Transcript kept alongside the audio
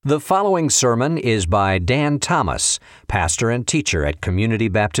The following sermon is by Dan Thomas, pastor and teacher at Community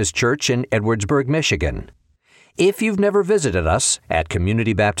Baptist Church in Edwardsburg, Michigan. If you've never visited us at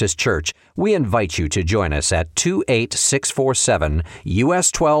Community Baptist Church, we invite you to join us at 28647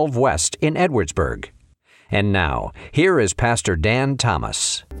 US 12 West in Edwardsburg. And now, here is Pastor Dan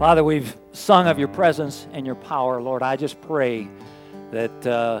Thomas. Father, we've sung of your presence and your power. Lord, I just pray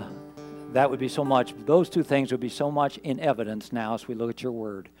that that would be so much, those two things would be so much in evidence now as we look at your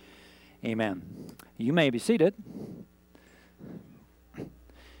word. Amen. You may be seated.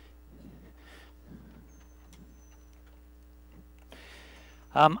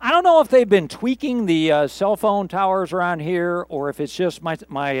 I don't know if they've been tweaking the cell phone towers around here, or if it's just my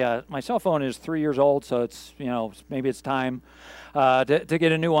cell phone is 3 years old, so it's maybe it's time to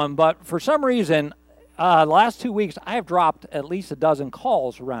get a new one. But for some reason, the last 2 weeks I have dropped at least a dozen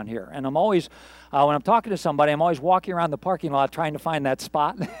calls around here, and I'm always when I'm talking to somebody, I'm always walking around the parking lot trying to find that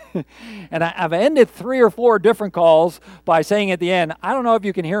spot. And I've ended 3 or 4 different calls by saying at the end, I don't know if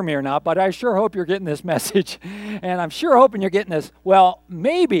you can hear me or not, but I sure hope you're getting this message. And I'm sure hoping you're getting this. Well,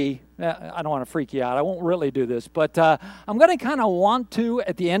 maybe, I don't want to freak you out. I won't really do this. But I'm going to kind of want to,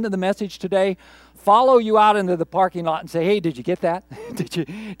 at the end of the message today, follow you out into the parking lot and say, hey, did you get that?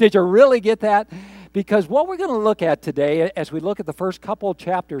 Did you really get that? Because what we're going to look at today, as we look at the first couple of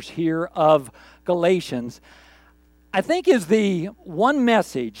chapters here of Galatians, I think is the one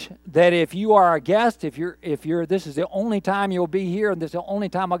message that if you are a guest, if you're this is the only time you'll be here, and this is the only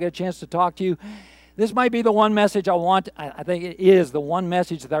time I'll get a chance to talk to you, this might be the one message I think it is the one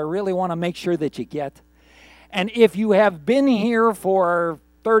message that I really want to make sure that you get. And if you have been here for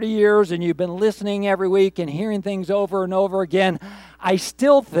 30 years and you've been listening every week and hearing things over and over again, I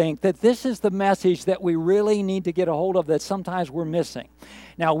still think that this is the message that we really need to get a hold of that sometimes we're missing.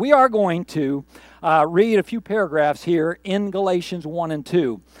 Now, we are going to read a few paragraphs here in Galatians 1 and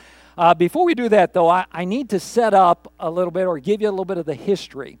 2. Before we do that, though, I need to set up a little bit or give you a little bit of the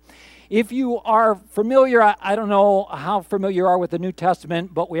history. If you are familiar, I don't know how familiar you are with the New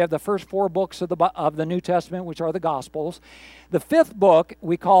Testament, but we have the first 4 books of the New Testament, which are the Gospels. The 5th book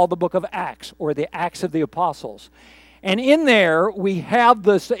we call the book of Acts, or the Acts of the Apostles. And in there, we have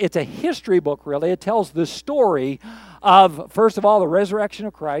this, it's a history book, really. It tells the story of, first of all, the resurrection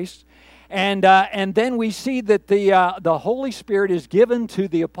of Christ. And then we see that the Holy Spirit is given to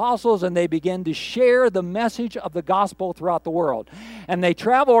the apostles, and they begin to share the message of the gospel throughout the world. And they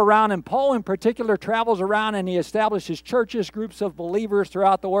travel around, and Paul in particular travels around, and he establishes churches, groups of believers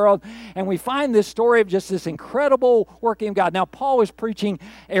throughout the world. And we find this story of just this incredible working of God. Now, Paul is preaching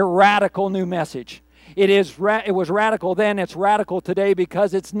a radical new message. It was radical then, it's radical today,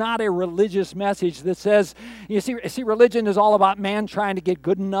 because it's not a religious message that says, you see, religion is all about man trying to get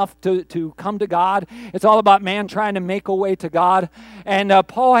good enough to come to God. It's all about man trying to make a way to God. And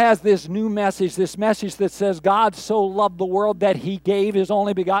Paul has this new message, this message that says God so loved the world that he gave his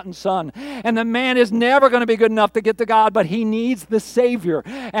only begotten Son. And the man is never going to be good enough to get to God, but he needs the Savior.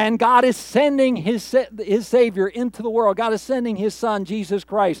 And God is sending his Savior into the world. God is sending his Son, Jesus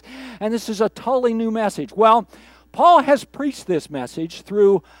Christ. And this is a totally new message. Well, Paul has preached this message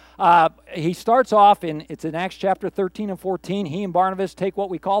through, he starts off it's in Acts chapter 13 and 14. He and Barnabas take what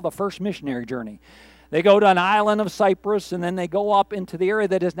we call the first missionary journey. They go to an island of Cyprus, and then they go up into the area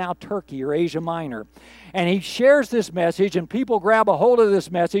that is now Turkey or Asia Minor. And he shares this message, and people grab a hold of this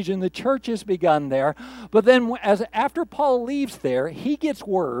message, and the church has begun there. But then after Paul leaves there, he gets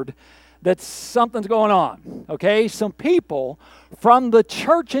word that something's going on, okay? Some people from the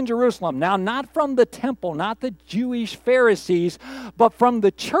church in Jerusalem, now not from the temple, not the Jewish Pharisees, but from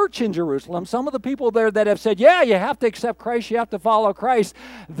the church in Jerusalem, some of the people there that have said, yeah, you have to accept Christ, you have to follow Christ,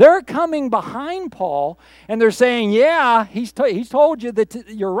 they're coming behind Paul, and they're saying, yeah, he's told you that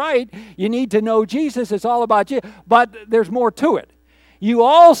you're right, you need to know Jesus, it's all about you, but there's more to it. You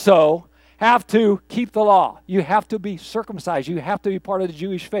also have to keep the law. You have to be circumcised. You have to be part of the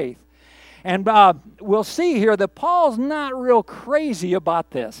Jewish faith. And we'll see here that Paul's not real crazy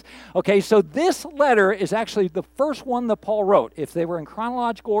about this. Okay, so this letter is actually the first one that Paul wrote. If they were in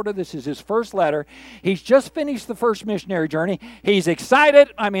chronological order, this is his first letter. He's just finished the first missionary journey. He's excited.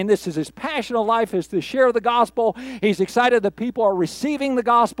 I mean, this is his passion of life, is to share the gospel. He's excited that people are receiving the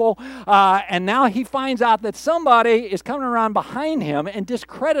gospel. And now he finds out that somebody is coming around behind him and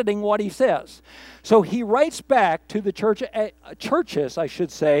discrediting what he says. So he writes back to the churches, I should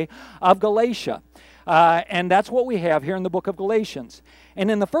say, of Galatia. And that's what we have here in the book of Galatians.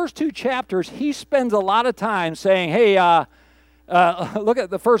 And in the first 2 chapters, he spends a lot of time saying, hey, look at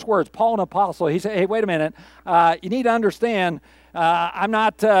the first words, Paul, an apostle. He said, hey, wait a minute. You need to understand I'm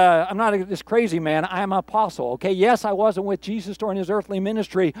not this crazy man. I am an apostle. Okay, yes, I wasn't with Jesus during his earthly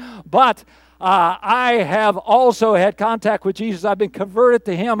ministry, but I have also had contact with Jesus. I've been converted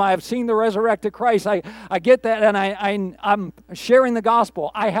to him. I have seen the resurrected Christ. I get that, and I'm sharing the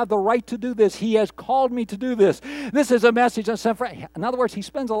gospel. I have the right to do this. He has called me to do this. This is a message I sent for. In other words, he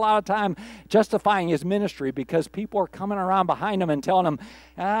spends a lot of time justifying his ministry because people are coming around behind him and telling him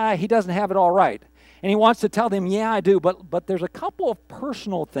he doesn't have it all right. And he wants to tell them, yeah, I do. But there's a couple of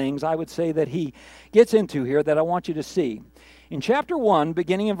personal things I would say that he gets into here that I want you to see. In chapter 1,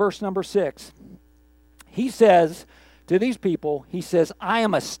 beginning in verse number 6, he says to these people, he says, I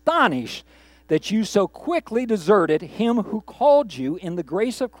am astonished that you so quickly deserted him who called you in the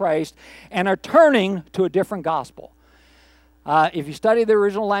grace of Christ and are turning to a different gospel. If you study the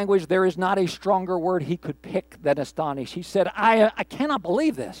original language, there is not a stronger word he could pick than astonished. He said, I cannot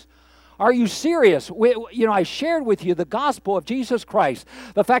believe this. Are you serious? I shared with you the gospel of Jesus Christ,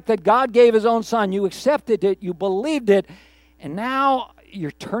 the fact that God gave his own son. You accepted it, you believed it, and now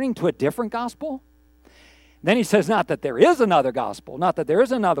you're turning to a different gospel? Then he says, not that there is another gospel, not that there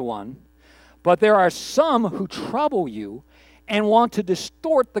is another one, but there are some who trouble you and want to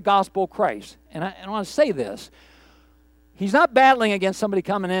distort the gospel of Christ. And I want to say this. He's not battling against somebody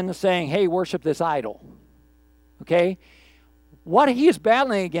coming in and saying, hey, worship this idol. Okay? What he is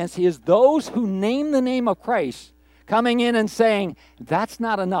battling against is those who name the name of Christ coming in and saying, that's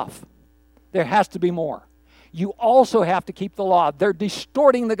not enough. There has to be more. You also have to keep the law. They're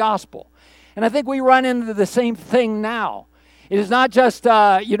distorting the gospel. And I think we run into the same thing now. It is not just,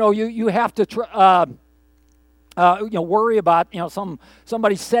 you have to worry about,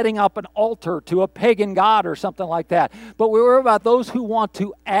 somebody setting up an altar to a pagan god or something like that. But we worry about those who want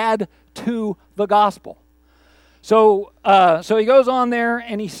to add to the gospel. So he goes on there,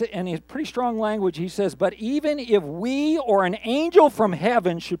 and he's pretty strong language. He says, but even if we or an angel from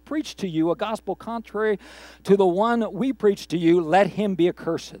heaven should preach to you a gospel contrary to the one we preach to you, let him be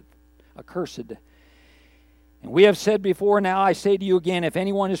accursed. And we have said before, now I say to you again, if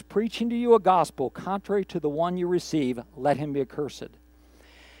anyone is preaching to you a gospel contrary to the one you receive, let him be accursed.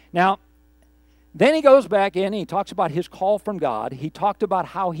 Now, then he goes back in and he talks about his call from God. He talked about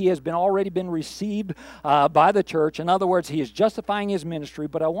how he has already been received by the church. In other words, he is justifying his ministry.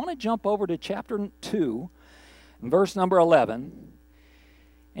 But I want to jump over to chapter 2, verse number 11.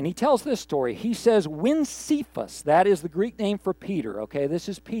 And he tells this story. He says, when Cephas, that is the Greek name for Peter. Okay, this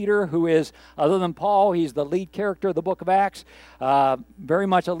is Peter, who is, other than Paul, he's the lead character of the book of Acts. Very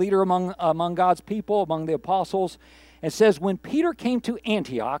much a leader among God's people, among the apostles. It says, when Peter came to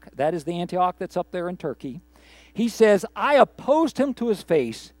Antioch, that is the Antioch that's up there in Turkey, he says, I opposed him to his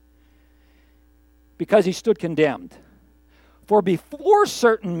face because he stood condemned. For before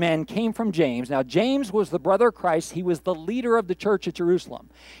certain men came from James, now James was the brother of Christ, he was the leader of the church at Jerusalem.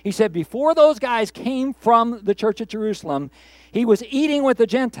 He said before those guys came from the church at Jerusalem, he was eating with the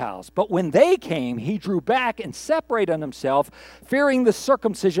Gentiles. But when they came, he drew back and separated himself, fearing the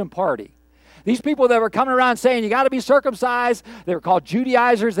circumcision party. These people that were coming around saying, you got to be circumcised, they were called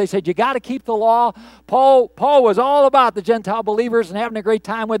Judaizers. They said, you got to keep the law. Paul was all about the Gentile believers and having a great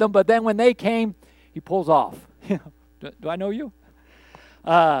time with them. But then when they came, he pulls off. Do I know you?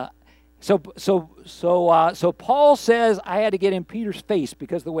 So Paul says, I had to get in Peter's face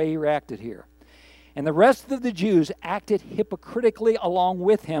because of the way he reacted here. And the rest of the Jews acted hypocritically along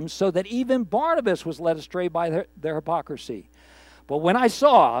with him, so that even Barnabas was led astray by their hypocrisy. But when I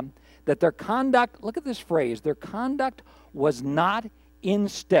saw that their conduct, look at this phrase, their conduct was not in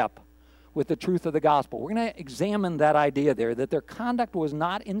step with the truth of the gospel. We're going to examine that idea there, that their conduct was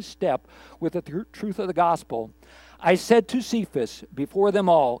not in step with the truth of the gospel. I said to Cephas before them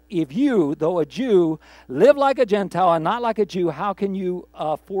all, if you, though a Jew, live like a Gentile and not like a Jew, how can you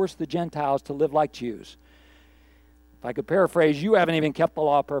force the Gentiles to live like Jews? If I could paraphrase, you haven't even kept the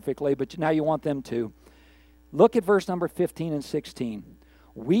law perfectly, but now you want them to. Look at verse number 15 and 16.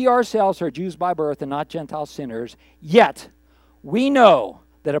 We ourselves are Jews by birth and not Gentile sinners, yet we know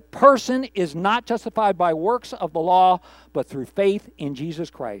that a person is not justified by works of the law, but through faith in Jesus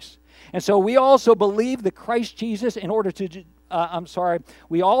Christ. And so we also believe that Christ Jesus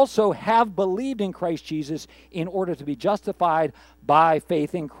we also have believed in Christ Jesus in order to be justified by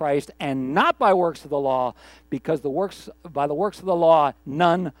faith in Christ and not by works of the law, because by the works of the law,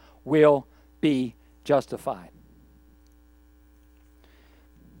 none will be justified.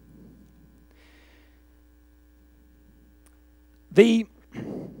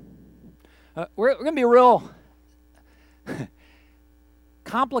 We're going to be real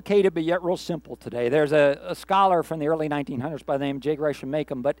complicated but yet real simple today. There's a scholar from the early 1900s by the name of J. Gresham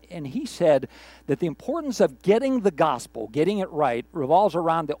Machen, and he said that the importance of getting the gospel, getting it right, revolves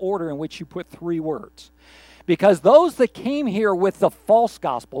around the order in which you put three words. Because those that came here with the false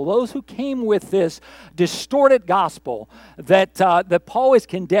gospel, those who came with this distorted gospel that Paul is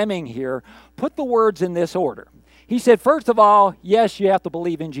condemning here, put the words in this order. He said, first of all, yes, you have to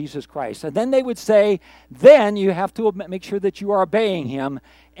believe in Jesus Christ. And then they would say, then you have to make sure that you are obeying him,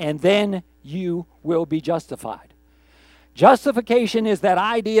 and then you will be justified. Justification is that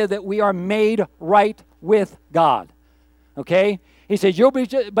idea that we are made right with God. Okay? He says, you'll be,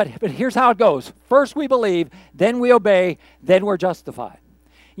 but here's how it goes. First we believe, then we obey, then we're justified.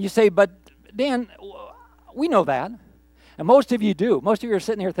 You say, but Dan, we know that. And most of you do. Most of you are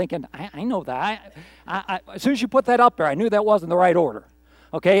sitting here thinking, I know that. As soon as you put that up there, I knew that wasn't the right order.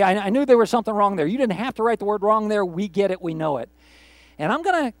 Okay, I knew there was something wrong there. You didn't have to write the word wrong there. We get it. We know it. And I'm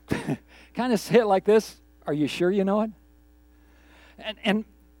going to kind of say it like this. Are you sure you know it? And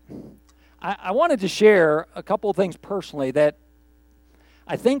I wanted to share a couple of things personally that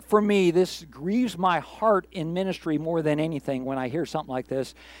I think for me, this grieves my heart in ministry more than anything when I hear something like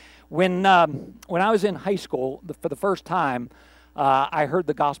this. When I was in high school, for the first time, I heard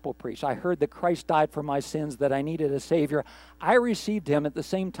the gospel preached. I heard that Christ died for my sins, that I needed a Savior. I received him at the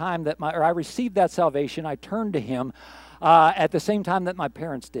same time I received that salvation. I turned to him at the same time that my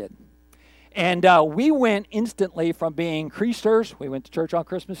parents did. And we went instantly from being creasters, we went to church on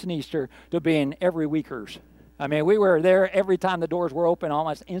Christmas and Easter, to being every weekers. I mean, we were there every time the doors were open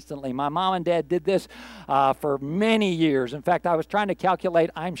almost instantly. My mom and dad did this for many years. In fact, I was trying to calculate.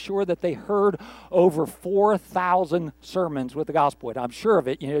 I'm sure that they heard over 4,000 sermons with the gospel. I'm sure of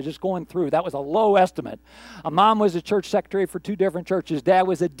it, just going through. That was a low estimate. Mom was a church secretary for two different churches. Dad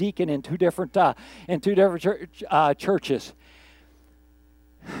was a deacon in two different churches.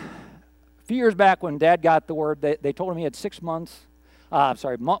 A few years back when Dad got the word, they told him he had 6 months.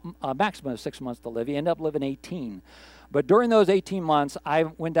 Maximum of 6 months to live. He ended up living 18. But during those 18 months, I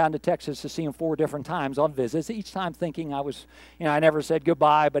went down to Texas to see him 4 different times on visits, each time thinking I never said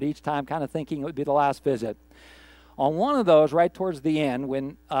goodbye, but each time kind of thinking it would be the last visit. On one of those, right towards the end,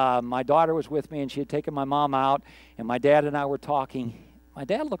 when my daughter was with me and she had taken my mom out, and my dad and I were talking, my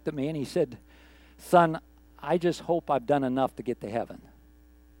dad looked at me and he said, "Son, I just hope I've done enough to get to heaven."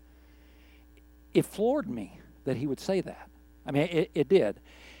 It floored me that he would say that. I mean, it did.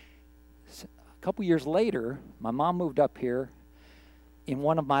 A couple years later, my mom moved up here. In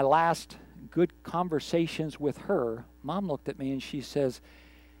one of my last good conversations with her, Mom looked at me and she says,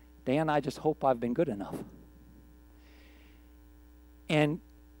 "Dan, I just hope I've been good enough." And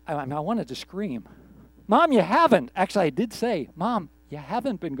I wanted to scream. "Mom, you haven't." Actually, I did say, "Mom, you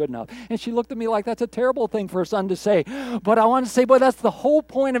haven't been good enough." And she looked at me like that's a terrible thing for a son to say. But I want to say, boy, that's the whole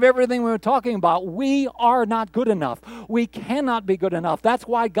point of everything we were talking about. We are not good enough. We cannot be good enough. That's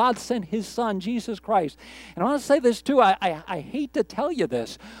why God sent his son, Jesus Christ. And I want to say this too. I hate to tell you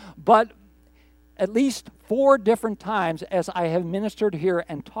this, but at least 4 different times as I have ministered here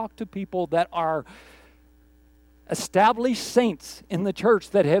and talked to people that are established saints in the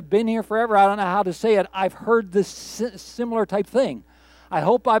church that have been here forever, I don't know how to say it, I've heard this similar type thing. I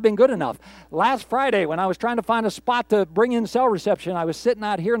hope I've been good enough. Last Friday, when I was trying to find a spot to bring in cell reception, I was sitting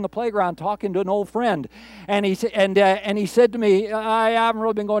out here in the playground talking to an old friend, and he said to me, "I haven't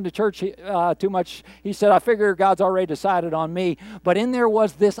really been going to church too much." He said, "I figure God's already decided on me." But in there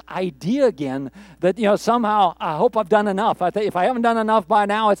was this idea again that somehow I hope I've done enough. I think if I haven't done enough by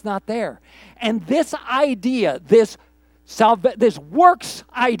now, it's not there. And this idea, this works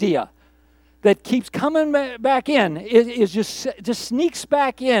idea, that keeps coming back in, is just sneaks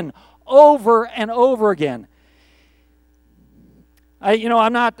back in over and over again.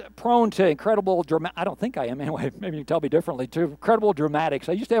 I'm not prone to incredible drama. I don't think I am anyway. Maybe you can tell me differently. To incredible dramatics.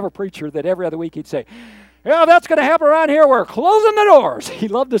 I used to have a preacher that every other week he'd say, "Yeah, that's going to happen around here. We're closing the doors." He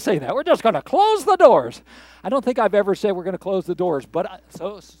loved to say that. We're just going to close the doors. I don't think I've ever said we're going to close the doors. But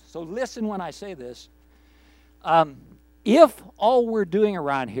so listen when I say this. If all we're doing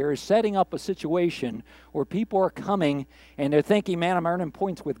around here is setting up a situation where people are coming and they're thinking, "Man, I'm earning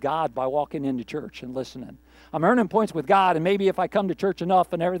points with God by walking into church and listening. I'm earning points with God, and maybe if I come to church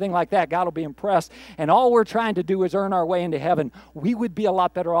enough and everything like that, God will be impressed," and all we're trying to do is earn our way into heaven, we would be a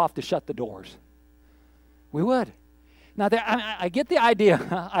lot better off to shut the doors. We would. Now, I get the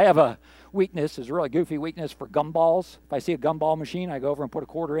idea. I have a weakness, is a really goofy weakness for gumballs. If I see a gumball machine, I go over and put a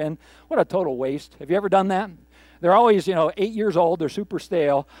quarter in. What a total waste. Have you ever done that? They're always, 8 years old. They're super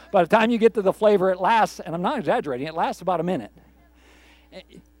stale. By the time you get to the flavor, it lasts, and I'm not exaggerating, it lasts about a minute.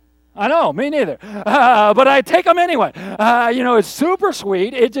 I know, me neither. But I take them anyway. It's super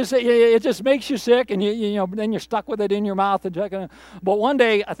sweet. It just makes you sick, and then you're stuck with it in your mouth and checking. But one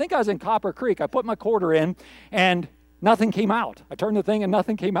day, I think I was in Copper Creek. I put my quarter in, and nothing came out. I turned the thing, and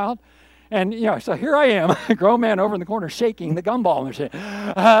nothing came out. And so here I am, a grown man over in the corner shaking the gumball machine,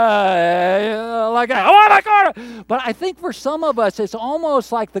 like I want my quarter. But I think for some of us, it's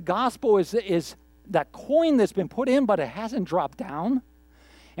almost like the gospel is that coin that's been put in, but it hasn't dropped down.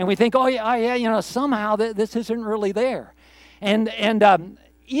 And we think, somehow this isn't really there. And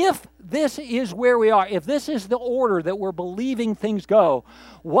if this is where we are, if this is the order that we're believing things go,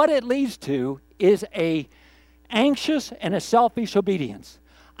 what it leads to is a anxious and a selfish obedience.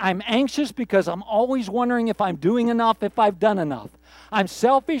 I'm anxious because I'm always wondering if I'm doing enough, if I've done enough. I'm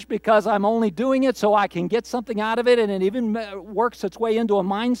selfish because I'm only doing it so I can get something out of it, and it even works its way into a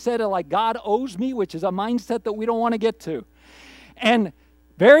mindset of like God owes me, which is a mindset that we don't want to get to. And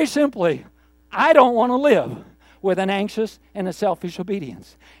very simply, I don't want to live with an anxious and a selfish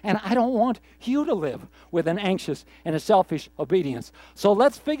obedience. And I don't want you to live with an anxious and a selfish obedience. So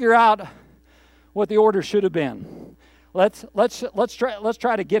let's figure out what the order should have been. Let's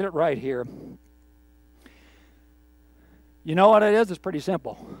try to get it right here. You know what it is? It's pretty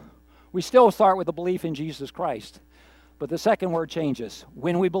simple. We still start with the belief in Jesus Christ, but the second word changes.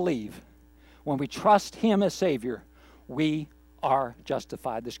 When we believe, when we trust Him as Savior, we are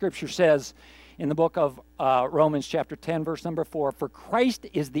justified. The Scripture says in the book of Romans chapter 10, verse number 4, "For Christ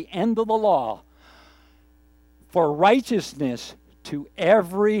is the end of the law for righteousness to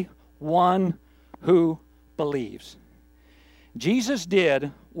every one who believes." Jesus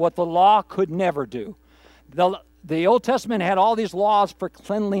did what the law could never do. The Old Testament had all these laws for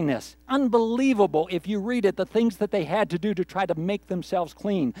cleanliness. Unbelievable if you read it, the things that they had to do to try to make themselves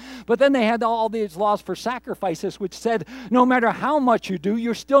clean. But then they had all these laws for sacrifices, which said no matter how much you do,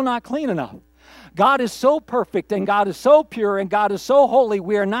 you're still not clean enough. God is so perfect, and God is so pure, and God is so holy,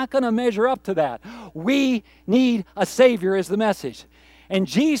 we are not going to measure up to that. We need a Savior is the message. And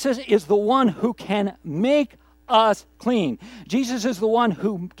Jesus is the one who can make us clean. Jesus is the one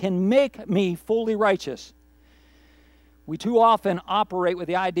who can make me fully righteous. We too often operate with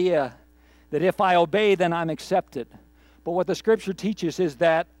the idea that if I obey, then I'm accepted. But what the Scripture teaches is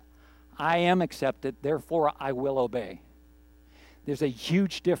that I am accepted, therefore I will obey. There's a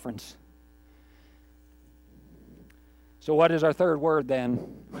huge difference. So what is our third word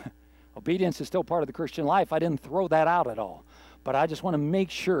then? Obedience is still part of the Christian life. I didn't throw that out at all. But I just want to make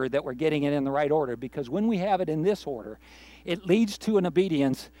sure that we're getting it in the right order, because when we have it in this order, it leads to an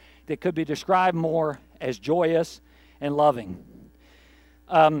obedience that could be described more as joyous and loving.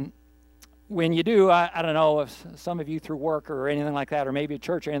 When you do, I don't know if some of you through work or anything like that, or maybe at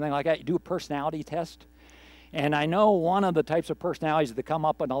church or anything like that, you do a personality test. And I know one of the types of personalities that come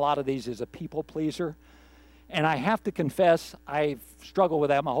up in a lot of these is a people pleaser. And I have to confess, I've struggled with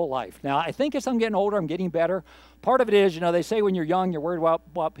that my whole life. Now, I think as I'm getting older, I'm getting better. Part of it is, they say when you're young, you're worried about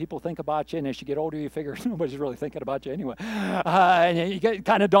what people think about you. And as you get older, you figure nobody's really thinking about you anyway. And it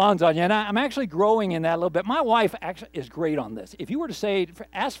kind of dawns on you. And I'm actually growing in that a little bit. My wife actually is great on this. If you were to say,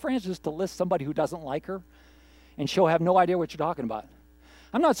 ask Frances to list somebody who doesn't like her, and she'll have no idea what you're talking about.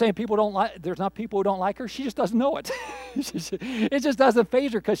 I'm not saying there's not people who don't like her. She just doesn't know it. It just doesn't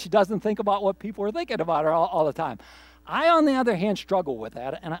faze her because she doesn't think about what people are thinking about her all the time. I, on the other hand, struggle with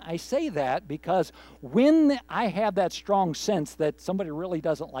that. And I say that because when I have that strong sense that somebody really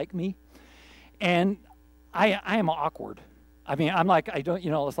doesn't like me, and I am awkward. I mean, I'm like, I don't,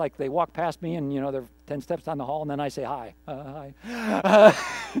 it's like they walk past me and, they're 10 steps down the hall and then I say hi. Hi.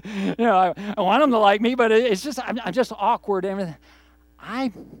 I want them to like me, but it's just, I'm just awkward.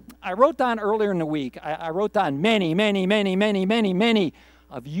 I wrote down earlier in the week, I wrote down many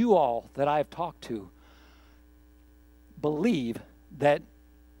of you all that I've talked to believe that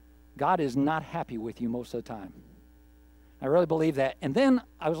God is not happy with you most of the time. I really believe that. And then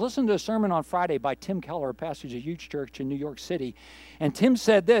I was listening to a sermon on Friday by Tim Keller, a pastor of a huge church in New York City. And Tim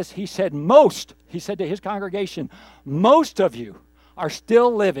said this, he said to his congregation, most of you are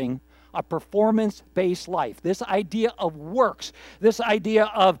still living a performance-based life. This idea of works, this idea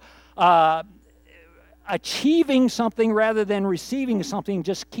of achieving something rather than receiving something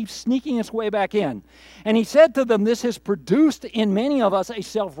just keeps sneaking its way back in. And he said to them, this has produced in many of us a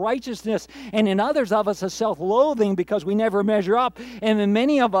self-righteousness, and in others of us a self-loathing because we never measure up, and in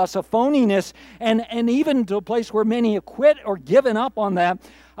many of us a phoniness, and even to a place where many have quit or given up on that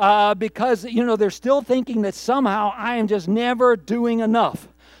because they're still thinking that somehow I am just never doing enough.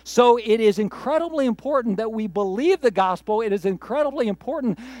 So it is incredibly important that we believe the gospel. It is incredibly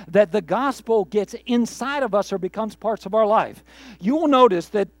important that the gospel gets inside of us or becomes parts of our life. You will notice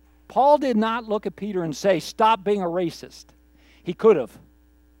that Paul did not look at Peter and say, stop being a racist. He could have.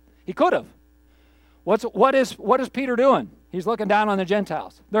 He could have. What is Peter doing? He's looking down on the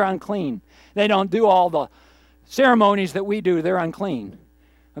Gentiles. They're unclean. They don't do all the ceremonies that we do. They're unclean.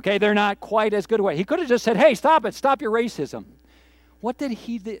 Okay, they're not quite as good a way. He could have just said, hey, stop it. Stop your racism. What did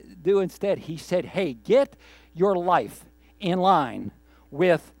he do instead? He said, hey, get your life in line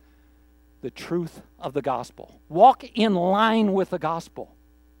with the truth of the gospel. Walk in line with the gospel.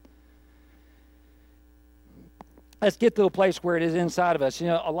 Let's get to a place where it is inside of us. You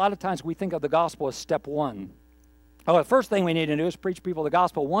know, a lot of times we think of the gospel as step one. Oh, the first thing we need to do is preach people the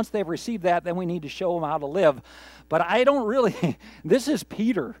gospel. Once they've received that, then we need to show them how to live. But I don't really, this is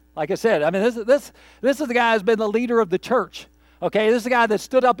Peter. Like I said, I mean, this is the guy who's been the leader of the church. Okay, this is the guy that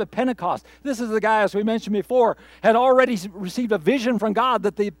stood up at Pentecost. This is the guy, as we mentioned before, had already received a vision from God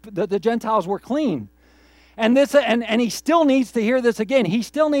that the Gentiles were clean. And he still needs to hear this again. He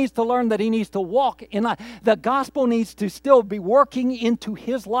still needs to learn that he needs to walk in life. The gospel needs to still be working into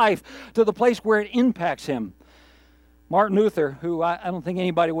his life to the place where it impacts him. Martin Luther, who I don't think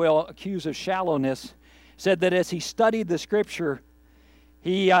anybody will accuse of shallowness, said that as he studied the Scripture,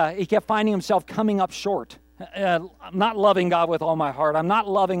 he kept finding himself coming up short. I'm not loving God with all my heart. I'm not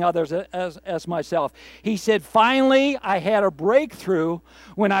loving others as myself. He said, finally, I had a breakthrough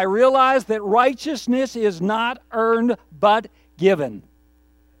when I realized that righteousness is not earned but given.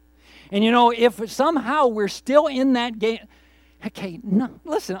 And you know, if somehow we're still in that game, okay, no,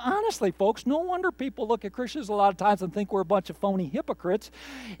 listen, honestly, folks, no wonder people look at Christians a lot of times and think we're a bunch of phony hypocrites.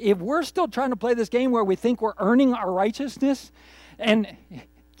 If we're still trying to play this game where we think we're earning our righteousness, and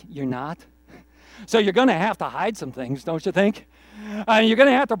you're not. So you're going to have to hide some things, don't you think? You're going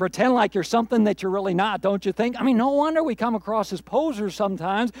to have to pretend like you're something that you're really not, don't you think? I mean, no wonder we come across as posers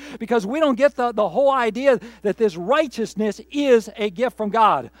sometimes, because we don't get the whole idea that this righteousness is a gift from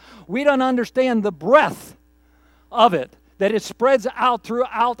God. We don't understand the breadth of it, that it spreads out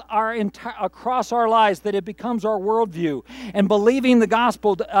throughout across our lives, that it becomes our worldview. And believing the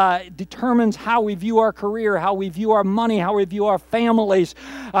gospel determines how we view our career, how we view our money, how we view our families,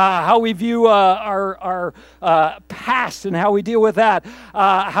 how we view our past and how we deal with that,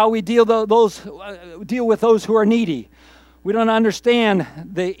 how we deal with those who are needy. We don't understand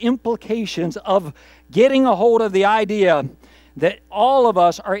the implications of getting a hold of the idea that all of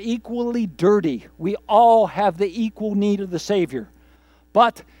us are equally dirty. We all have the equal need of the Savior.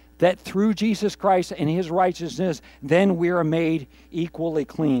 But that through Jesus Christ and His righteousness, then we are made equally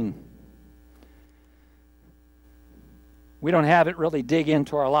clean. We don't have it really dig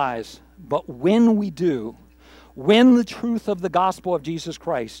into our lives. But when we do, when the truth of the gospel of Jesus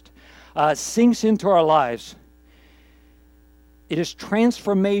Christ sinks into our lives, it is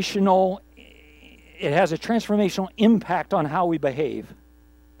transformational. It has a transformational impact on how we behave.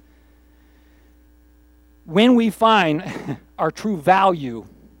 When we find our true value,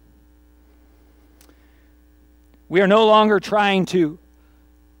 we are no longer trying to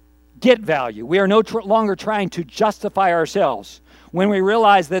get value. We are no longer trying to justify ourselves. When we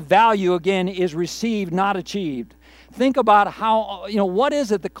realize that value, again, is received, not achieved. Think about how, what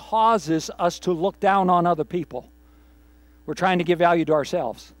is it that causes us to look down on other people? We're trying to give value to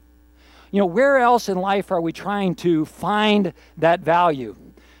ourselves. Where else in life are we trying to find that value?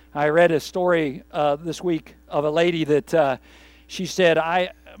 I read a story this week of a lady that she said,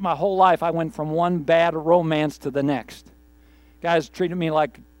 my whole life I went from one bad romance to the next. Guys treated me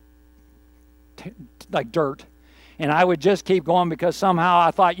like dirt. And I would just keep going because somehow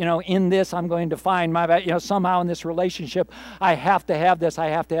I thought, in this I'm going to find my value. Somehow in this relationship I have to have this. I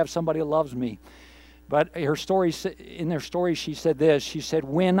have to have somebody who loves me. But in their story, she said this. She said,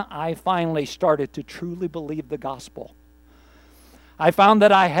 when I finally started to truly believe the gospel, I found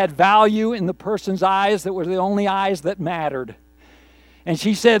that I had value in the person's eyes that were the only eyes that mattered. And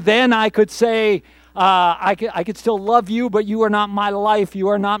she said, then I could say, I could still love you, but you are not my life. You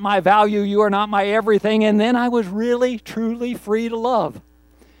are not my value. You are not my everything. And then I was really, truly free to love.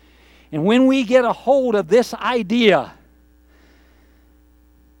 And when we get a hold of this idea,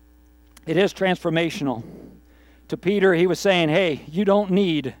 it is transformational. To Peter, he was saying, hey, you don't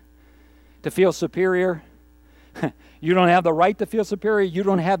need to feel superior. You don't have the right to feel superior. You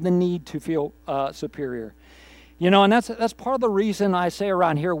don't have the need to feel superior. And that's part of the reason I say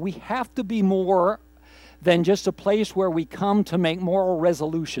around here, we have to be more than just a place where we come to make moral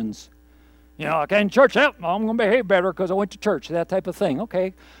resolutions. Okay, in church, I'm going to behave better because I went to church, that type of thing.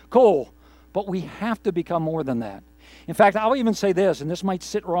 Okay, cool. But we have to become more than that. In fact, I'll even say this, and this might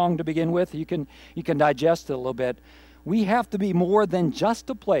sit wrong to begin with. You can digest it a little bit. We have to be more than just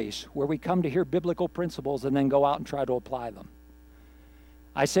a place where we come to hear biblical principles and then go out and try to apply them.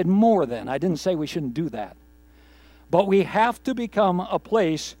 I said more than. I didn't say we shouldn't do that. But we have to become a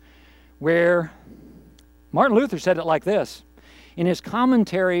place where, Martin Luther said it like this. In his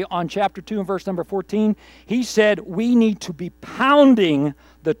commentary on chapter 2 and verse number 14, he said we need to be pounding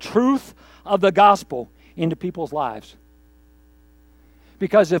the truth of the gospel into people's lives.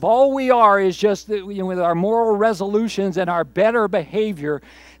 Because if all we are is just with our moral resolutions and our better behavior,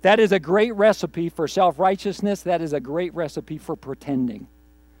 that is a great recipe for self-righteousness. That is a great recipe for pretending.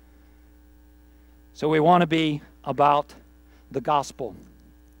 So we want to be about the gospel.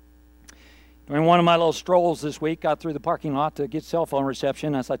 During one of my little strolls this week, got through the parking lot to get cell phone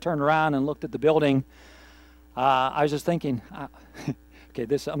reception. As I turned around and looked at the building, I was just thinking, okay, I'm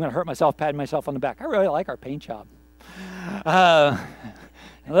going to hurt myself patting myself on the back. I really like our paint job.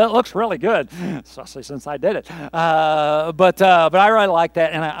 That looks really good, especially since I did it. But I really like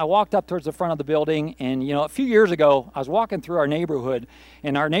that. And I walked up towards the front of the building, and a few years ago, I was walking through our neighborhood,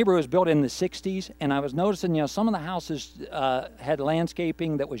 and our neighborhood was built in the 60s, and I was noticing, some of the houses had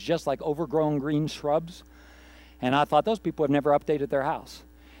landscaping that was just like overgrown green shrubs. And I thought, those people have never updated their house.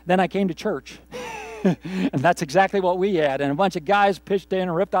 Then I came to church. And that's exactly what we had. And a bunch of guys pitched in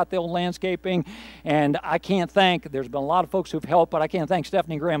and ripped out the old landscaping. And I can't thank, there's been a lot of folks who've helped, but I can't thank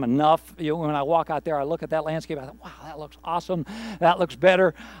Stephanie Graham enough. When I walk out there, I look at that landscape, I thought, wow, that looks awesome. That looks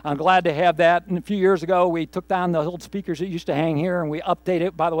better. I'm glad to have that. And a few years ago, we took down the old speakers that used to hang here, and we updated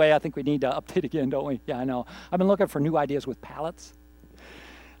it. By the way, I think we need to update again, don't we? Yeah, I know. I've been looking for new ideas with pallets.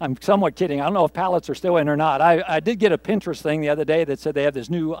 I'm somewhat kidding. I don't know if pallets are still in or not. I did get a Pinterest thing the other day that said they have this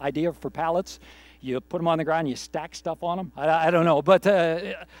new idea for pallets. You put them on the ground, you stack stuff on them. I don't know, but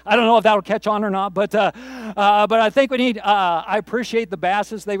I don't know if that'll catch on or not. But I think we need. I appreciate the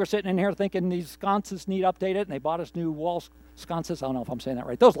Basses. They were sitting in here thinking these sconces need updated, and they bought us new wall sconces. I don't know if I'm saying that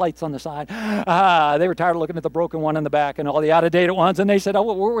right. Those lights on the side. They were tired of looking at the broken one in the back and all the out-of-date ones, and they said,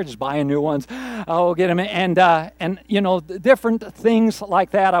 "Oh, we're just buying new ones. We'll get them." And different things like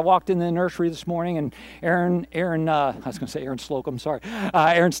that. I walked in the nursery this morning, and Aaron. I was going to say Aaron Slocum. Sorry,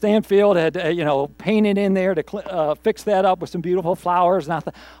 Aaron Stanfield had painted in there to fix that up with some beautiful flowers. And I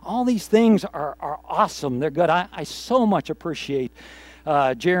thought, all these things are awesome. They're good. I so much appreciate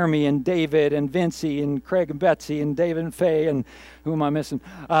Jeremy and David and Vincey and Craig and Betsy and David and Faye and who am I missing?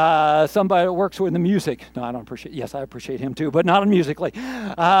 Somebody that works with the music. No, I don't appreciate. Yes, I appreciate him too, but not musically.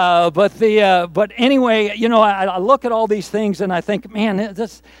 But anyway, I look at all these things and I think, man,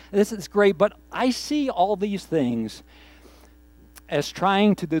 this is great. But I see all these things as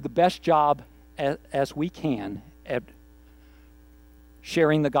trying to do the best job as we can at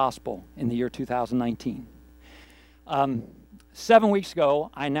sharing the gospel in the year 2019. 7 weeks ago,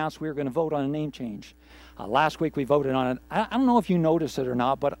 I announced we were going to vote on a name change. Last week we voted on it. I don't know if you noticed it or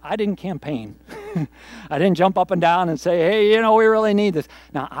not, but I didn't campaign. I didn't jump up and down and say, hey, we really need this.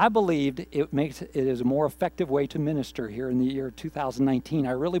 Now, I believed it is a more effective way to minister here in the year 2019.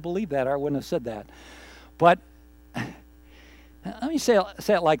 I really believe that, or I wouldn't have said that. But let me say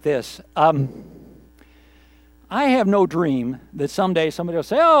it like this. I have no dream that someday somebody will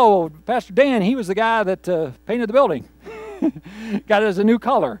say, oh, Pastor Dan, he was the guy that painted the building. Got it as a new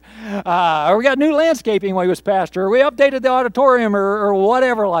color. Or we got new landscaping while he was pastor. Or we updated the auditorium or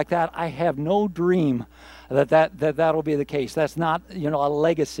whatever like that. I have no dream that'll be the case. That's not, a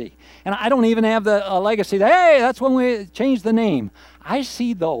legacy. And I don't even have a legacy that, hey, that's when we changed the name. I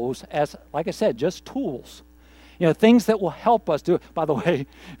see those as, like I said, just tools. Things that will help us do it. By the way,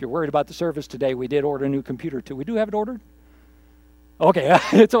 if you're worried about the service today, we did order a new computer too. We do have it ordered? Okay,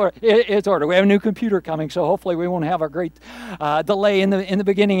 it's ordered. We have a new computer coming, so hopefully we won't have a great delay in the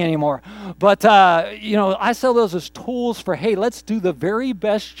beginning anymore. But, I sell those as tools for, hey, let's do the very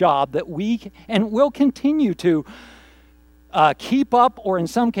best job that we and will continue to keep up, or in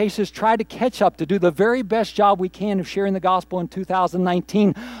some cases try to catch up to do the very best job we can of sharing the gospel in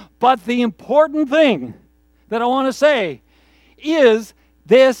 2019. But the important thing that I want to say is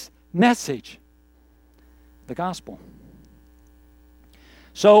this message, the gospel.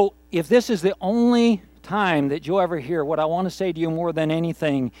 So if this is the only time that you'll ever hear, what I want to say to you more than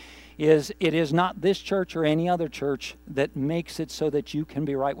anything is it is not this church or any other church that makes it so that you can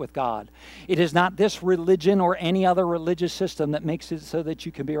be right with God. It is not this religion or any other religious system that makes it so that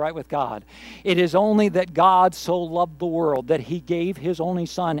you can be right with God. It is only that God so loved the world that he gave his only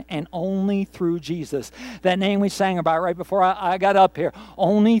son, and only through Jesus. That name we sang about right before I got up here.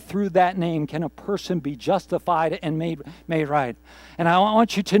 Only through that name can a person be justified and made right. And I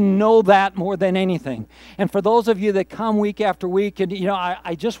want you to know that more than anything. And for those of you that come week after week, and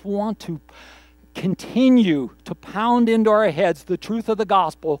I just want to continue to pound into our heads the truth of the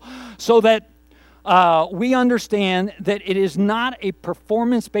gospel so that we understand that it is not a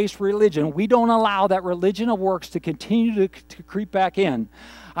performance-based religion. We don't allow that religion of works to continue to creep back in.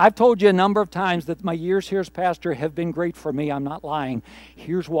 I've told you a number of times that my years here as pastor have been great for me. I'm not lying.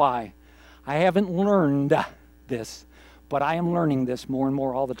 Here's why. I haven't learned this, but I am learning this more and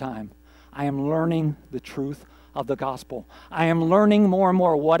more all the time. I am learning the truth of the gospel. I am learning more and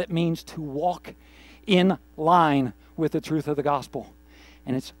more what it means to walk in line with the truth of the gospel.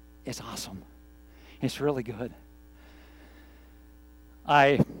 And it's awesome. It's really good.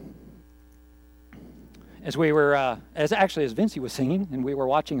 As Vincy was singing, and we were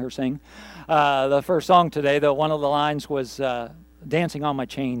watching her sing, the first song today, one of the lines was dancing on my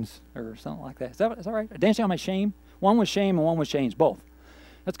chains, or something like that. Is that right? Dancing on my shame? One was shame and one was chains, both.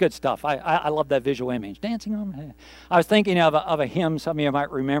 That's good stuff. I love that visual image. Dancing on my... I was thinking of a hymn some of you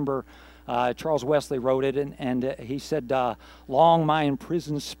might remember. Charles Wesley wrote it, and he said, long my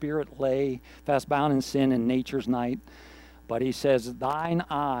imprisoned spirit lay, fast bound in sin in nature's night. But he says, thine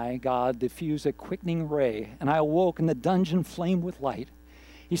eye, God, diffuse a quickening ray, and I awoke, and the dungeon flamed with light.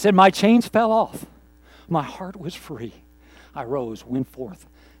 He said, my chains fell off. My heart was free. I rose, went forth,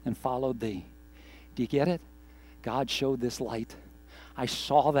 and followed thee. Do you get it? God showed this light. I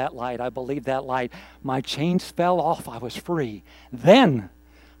saw that light. I believed that light. My chains fell off. I was free. Then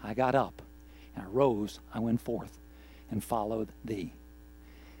I got up, and I rose. I went forth, and followed thee.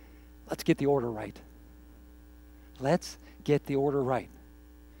 Let's get the order right. Let's get the order right.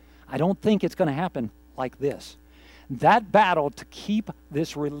 I don't think it's going to happen like this. That battle to keep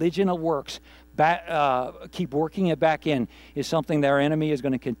this religion of works, keep working it back in, is something that our enemy is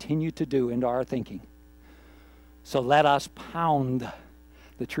going to continue to do into our thinking. So let us pound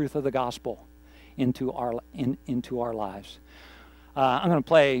the truth of the gospel into our lives. I'm going to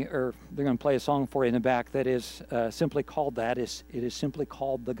play, or they're going to play a song for you in the back that is simply called that. It is simply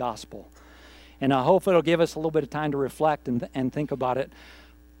called The Gospel. And I hope it'll give us a little bit of time to reflect and think about it,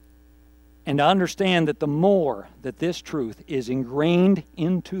 and to understand that the more that this truth is ingrained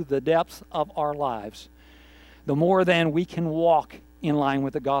into the depths of our lives, the more then we can walk in line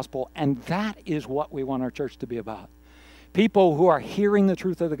with the gospel. And that is what we want our church to be about. People who are hearing the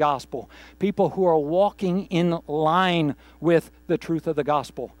truth of the gospel, people who are walking in line with the truth of the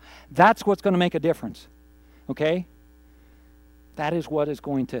gospel. That's what's going to make a difference, okay? That is what is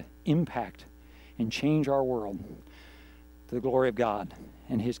going to impact and change our world to the glory of God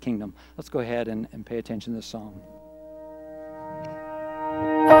and His kingdom. Let's go ahead and pay attention to this song.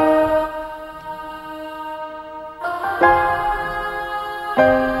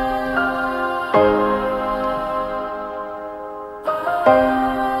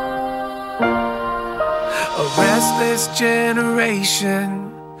 A restless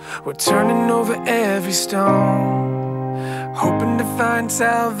generation, we're turning over every stone, hoping to find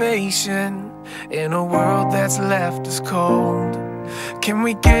salvation in a world that's left us cold. Can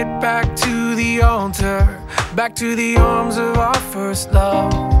we get back to the altar, back to the arms of our first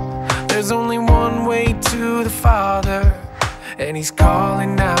love? There's only one way to the Father, and He's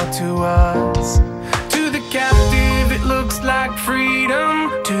calling out to us. To the captive it looks like freedom,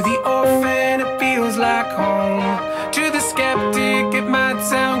 to the orphan it feels like home. To the skeptic it might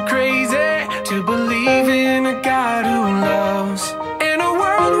sound crazy to believe in a God who loves. In a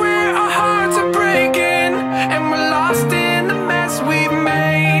world where our hearts are breaking and we're lost in the mess we've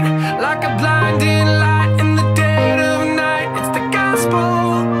made, like a blinding light in the dead of night, it's the gospel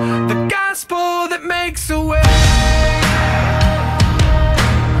that makes a way.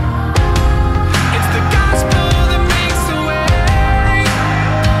 It's the gospel that makes a way.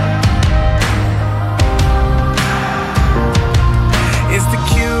 It's the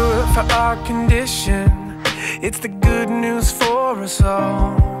cure for our condition. It's the good news for us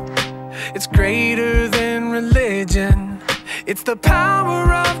all. It's greater than religion. It's the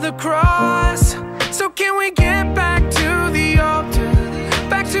power of the cross. So can we get back to the altar,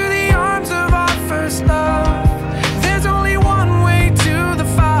 back to the arms of our first love? There's only one way to the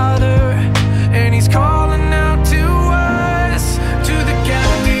Father, and He's calling out to us. To the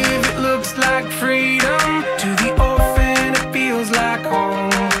captive it looks like freedom, to the orphan it feels like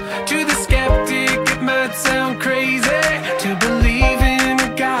home. To the skeptic it might sound crazy to believe in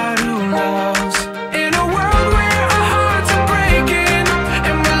a God who loves. In a world where our hearts are breaking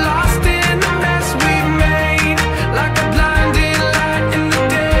and we're lost in the mess we've made, like a blinding light in the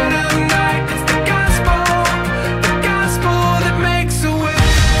dead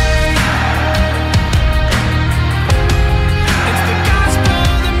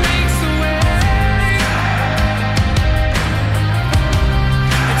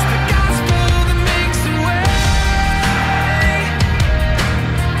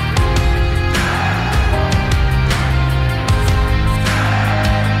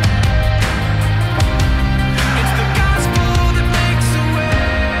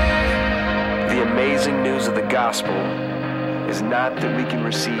gospel is not that we can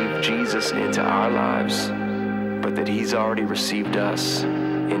receive Jesus into our lives, but that he's already received us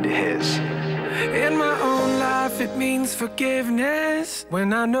into his. In my own life, it means forgiveness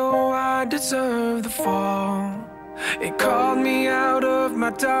when I know I deserve the fall. It called me out of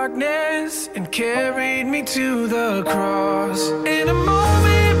my darkness and carried me to the cross. In a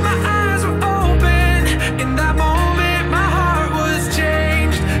moment, my eyes were open. In that moment, my heart was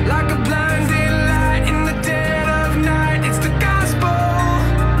changed. Like a blinding light in the dead of night, it's the gospel.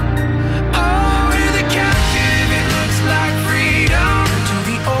 Oh, to the captive, it looks like freedom. To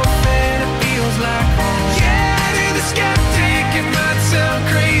the orphan, it feels like home. Yeah, to the skeptic, it might sound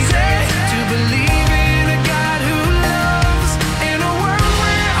crazy to believe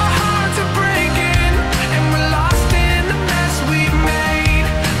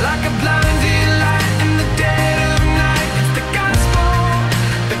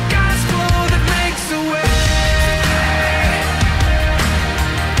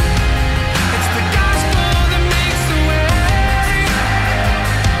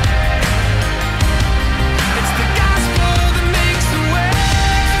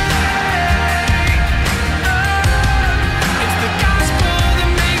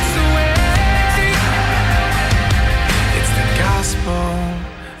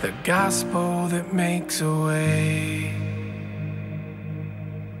gospel that makes a way.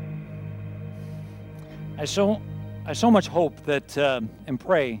 I so much hope that and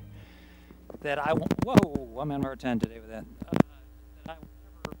pray that I won't. Whoa, I'm on number 10 today with that. That I will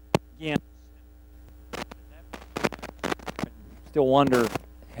never again. Still wonder,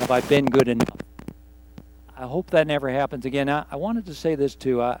 have I been good enough? I hope that never happens again. I wanted to say this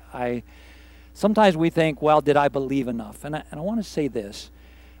too. I sometimes we think, well, did I believe enough? And I want to say this.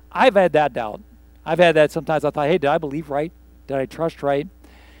 I've had that doubt. I've had that sometimes. I thought, hey, did I believe right? Did I trust right?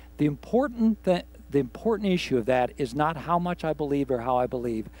 The important issue of that is not how much I believe or how I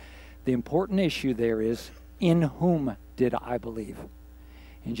believe. The important issue there is, in whom did I believe?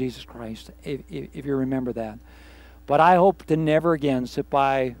 In Jesus Christ, if you remember that. But I hope to never again sit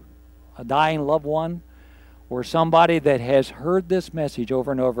by a dying loved one or somebody that has heard this message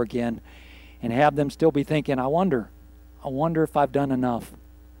over and over again and have them still be thinking, I wonder if I've done enough.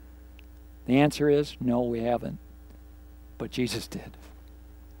 The answer is, no, we haven't. But Jesus did.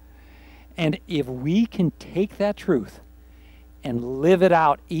 And if we can take that truth and live it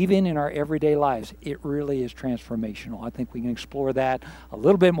out even in our everyday lives, it really is transformational. I think we can explore that a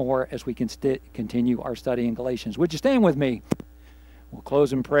little bit more as we can continue our study in Galatians. Would you stand with me? We'll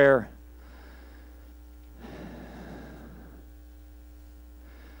close in prayer.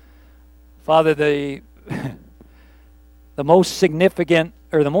 Father, the more significant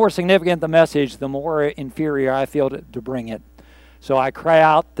the message, the more inferior I feel to bring it. So I cry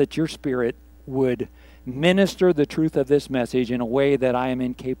out that your Spirit would minister the truth of this message in a way that I am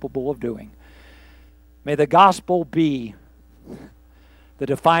incapable of doing. May the gospel be the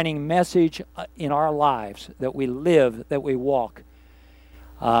defining message in our lives, that we live, that we walk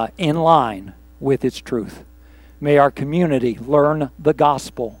in line with its truth. May our community learn the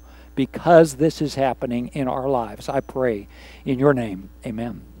gospel because this is happening in our lives. I pray in your name.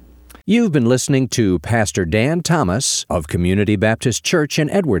 Amen. You've been listening to Pastor Dan Thomas of Community Baptist Church in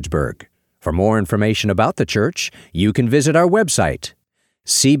Edwardsburg. For more information about the church, you can visit our website,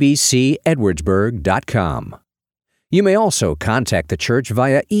 cbcedwardsburg.com. You may also contact the church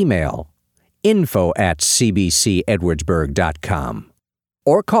via email, info@cbcedwardsburg.com,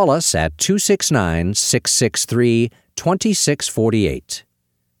 or call us at 269-663-2648.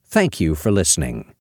 Thank you for listening.